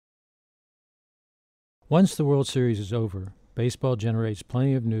Once the World Series is over, baseball generates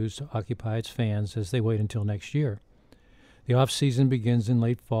plenty of news to occupy its fans as they wait until next year. The off-season begins in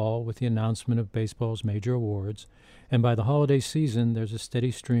late fall with the announcement of baseball's major awards, and by the holiday season there's a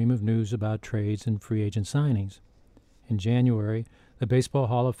steady stream of news about trades and free agent signings. In January, the Baseball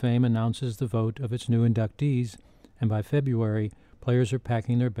Hall of Fame announces the vote of its new inductees, and by February, players are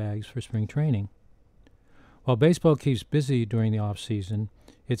packing their bags for spring training. While baseball keeps busy during the off-season,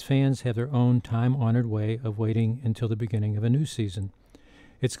 its fans have their own time-honored way of waiting until the beginning of a new season.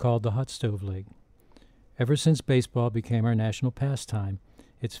 It's called the Hot Stove League. Ever since baseball became our national pastime,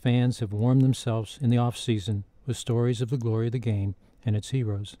 its fans have warmed themselves in the off-season with stories of the glory of the game and its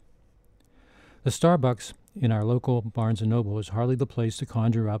heroes. The Starbucks in our local Barnes & Noble is hardly the place to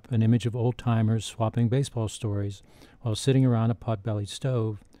conjure up an image of old-timers swapping baseball stories while sitting around a pot-bellied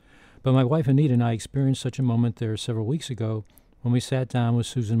stove, but my wife Anita and I experienced such a moment there several weeks ago when we sat down with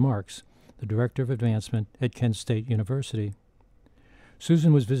Susan Marks, the Director of Advancement at Kent State University.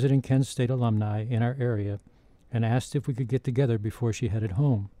 Susan was visiting Kent State alumni in our area and asked if we could get together before she headed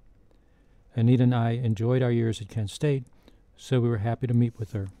home. Anita and I enjoyed our years at Kent State, so we were happy to meet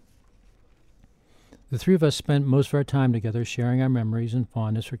with her. The three of us spent most of our time together sharing our memories and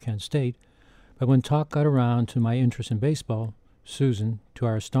fondness for Kent State, but when talk got around to my interest in baseball, Susan, to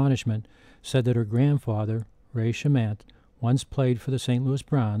our astonishment, said that her grandfather, Ray Chamant, once played for the St. Louis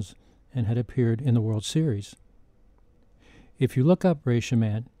Browns and had appeared in the World Series. If you look up Ray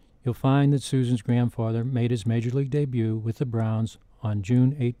Chamant, you'll find that Susan's grandfather made his Major League debut with the Browns on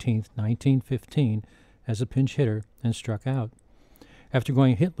June 18, 1915, as a pinch hitter and struck out. After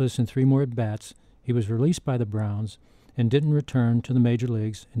going hitless in 3 more at-bats, he was released by the Browns and didn't return to the major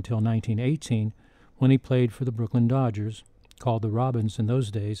leagues until 1918, when he played for the Brooklyn Dodgers, called the Robins in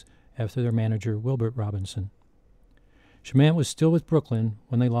those days after their manager Wilbert Robinson. Chamant was still with Brooklyn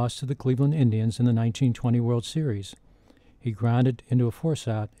when they lost to the Cleveland Indians in the 1920 World Series. He grounded into a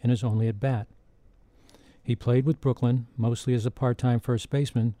force-out in his only at-bat. He played with Brooklyn, mostly as a part-time first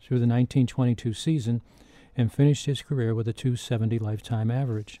baseman, through the 1922 season and finished his career with a .270 lifetime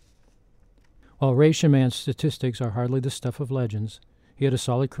average. While Ray Chamant's statistics are hardly the stuff of legends, he had a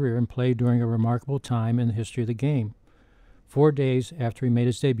solid career and played during a remarkable time in the history of the game. 4 days after he made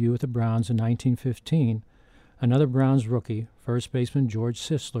his debut with the Browns in 1915, another Browns rookie, first baseman George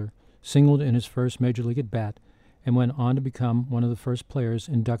Sisler, singled in his first Major League at-bat and went on to become one of the first players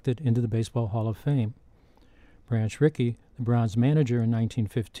inducted into the Baseball Hall of Fame. Branch Rickey, the Browns manager in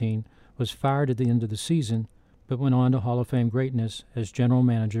 1915, was fired at the end of the season, but went on to Hall of Fame greatness as general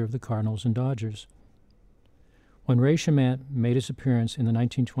manager of the Cardinals and Dodgers. When Ray Chamant made his appearance in the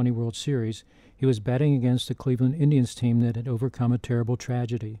 1920 World Series, he was batting against the Cleveland Indians team that had overcome a terrible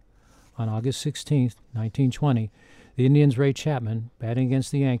tragedy. On August 16, 1920, the Indians' Ray Chapman, batting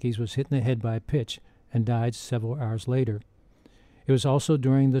against the Yankees, was hit in the head by a pitch and died several hours later. It was also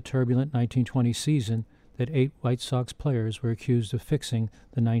during the turbulent 1920 season that 8 White Sox players were accused of fixing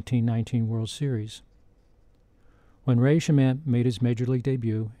the 1919 World Series. When Ray Chamant made his Major League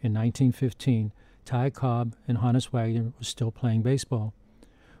debut in 1915, Ty Cobb and Honus Wagner were still playing baseball.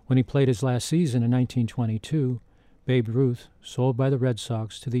 When he played his last season in 1922, Babe Ruth, sold by the Red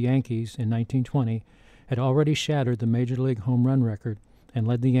Sox to the Yankees in 1920, had already shattered the Major League home run record and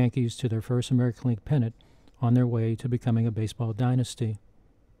led the Yankees to their first American League pennant on their way to becoming a baseball dynasty.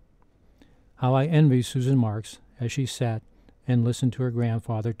 How I envy Susan Marks as she sat and listened to her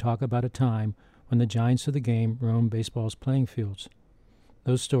grandfather talk about a time when the giants of the game roamed baseball's playing fields.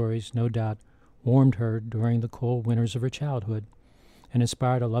 Those stories, no doubt, warmed her during the cold winters of her childhood and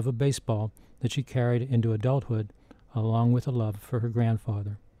inspired a love of baseball that she carried into adulthood, along with a love for her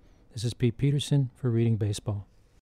grandfather. This is Pete Peterson for Reading Baseball.